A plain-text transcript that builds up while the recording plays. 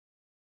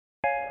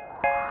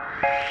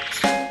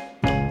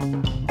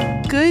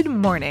Good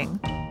morning.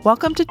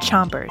 Welcome to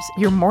Chompers,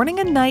 your morning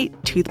and night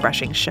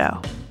toothbrushing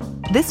show.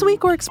 This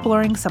week we're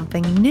exploring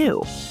something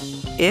new.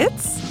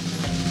 It's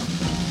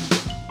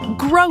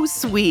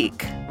Gross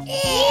Week. Ew!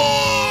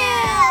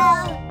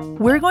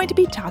 We're going to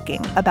be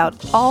talking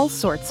about all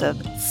sorts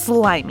of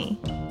slimy,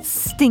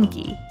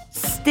 stinky,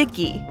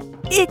 sticky,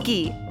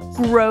 icky,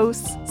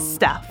 gross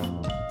stuff.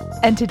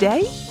 And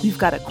today, we've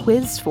got a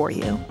quiz for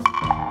you.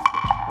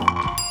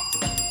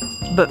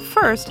 But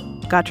first,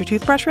 got your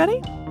toothbrush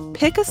ready?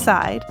 Pick a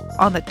side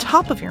on the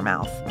top of your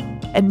mouth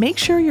and make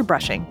sure you're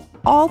brushing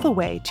all the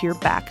way to your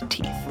back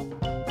teeth.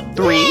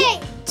 3,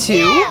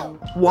 2,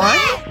 1,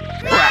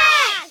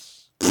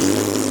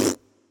 brush!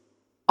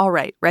 All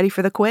right, ready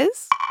for the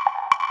quiz?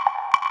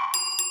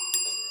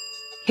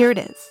 Here it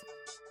is.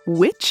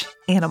 Which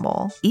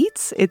animal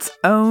eats its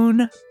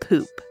own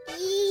poop?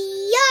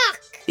 Yuck!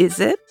 Is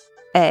it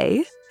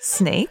A,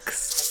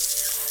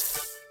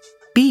 snakes,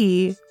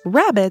 B,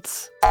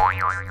 rabbits,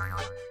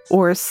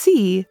 or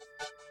C,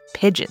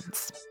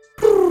 pigeons?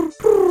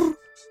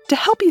 To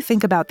help you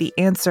think about the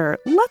answer,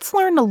 let's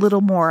learn a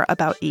little more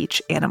about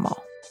each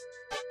animal.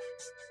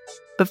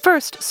 But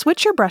first,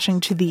 switch your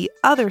brushing to the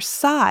other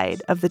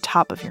side of the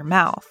top of your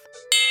mouth.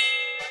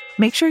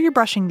 Make sure you're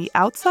brushing the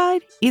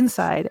outside,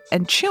 inside,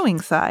 and chewing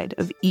side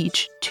of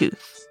each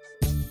tooth.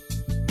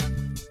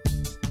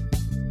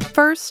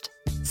 First,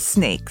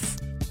 snakes.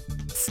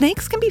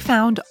 Snakes can be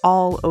found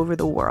all over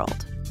the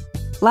world.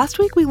 Last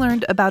week we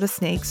learned about a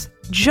snake's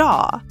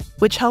jaw,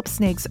 which helps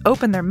snakes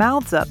open their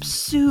mouths up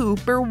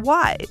super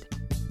wide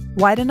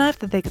enough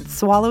that they can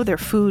swallow their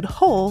food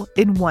whole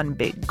in one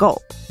big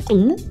gulp.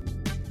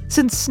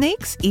 Since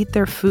snakes eat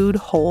their food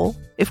whole,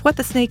 if what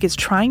the snake is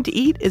trying to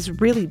eat is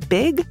really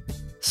big,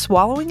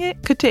 swallowing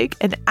it could take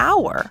an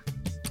hour.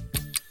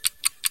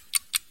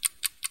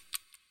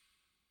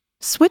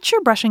 Switch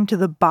your brushing to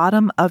the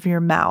bottom of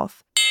your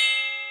mouth.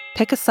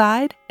 Pick a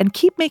side and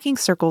keep making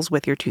circles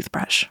with your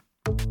toothbrush.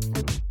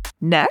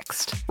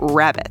 Next,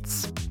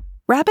 rabbits.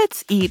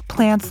 Rabbits eat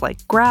plants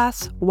like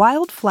grass,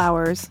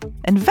 wildflowers,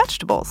 and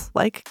vegetables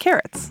like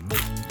carrots.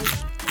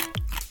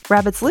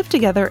 Rabbits live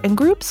together in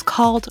groups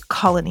called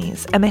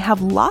colonies, and they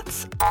have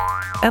lots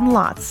and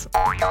lots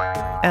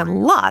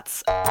and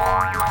lots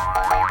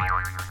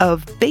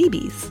of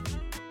babies.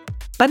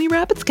 Bunny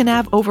rabbits can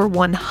have over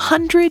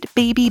 100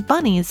 baby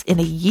bunnies in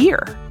a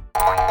year.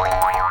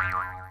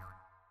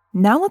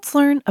 Now let's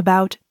learn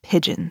about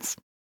pigeons.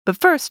 But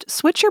first,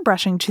 switch your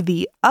brushing to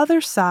the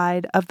other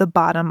side of the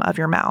bottom of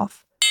your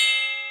mouth.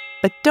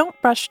 But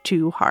don't brush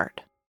too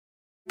hard.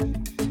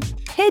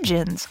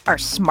 Pigeons are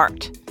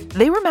smart.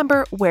 They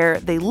remember where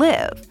they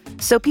live,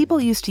 so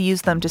people used to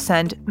use them to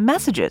send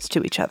messages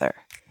to each other.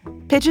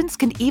 Pigeons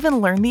can even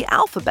learn the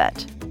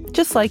alphabet,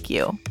 just like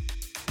you.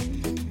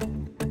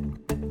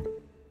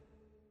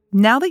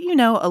 Now that you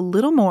know a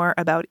little more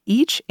about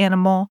each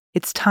animal,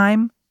 it's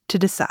time to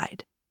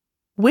decide.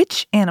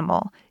 Which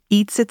animal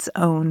eats its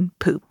own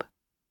poop?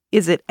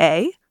 Is it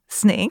A,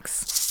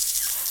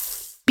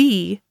 snakes,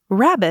 B,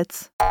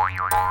 rabbits,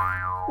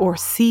 or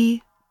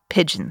C,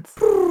 pigeons?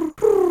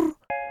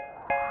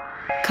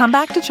 Come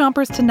back to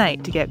Chompers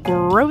tonight to get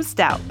grossed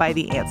out by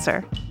the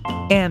answer.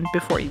 And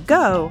before you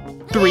go,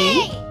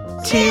 3,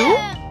 2,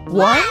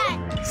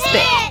 1,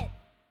 spit!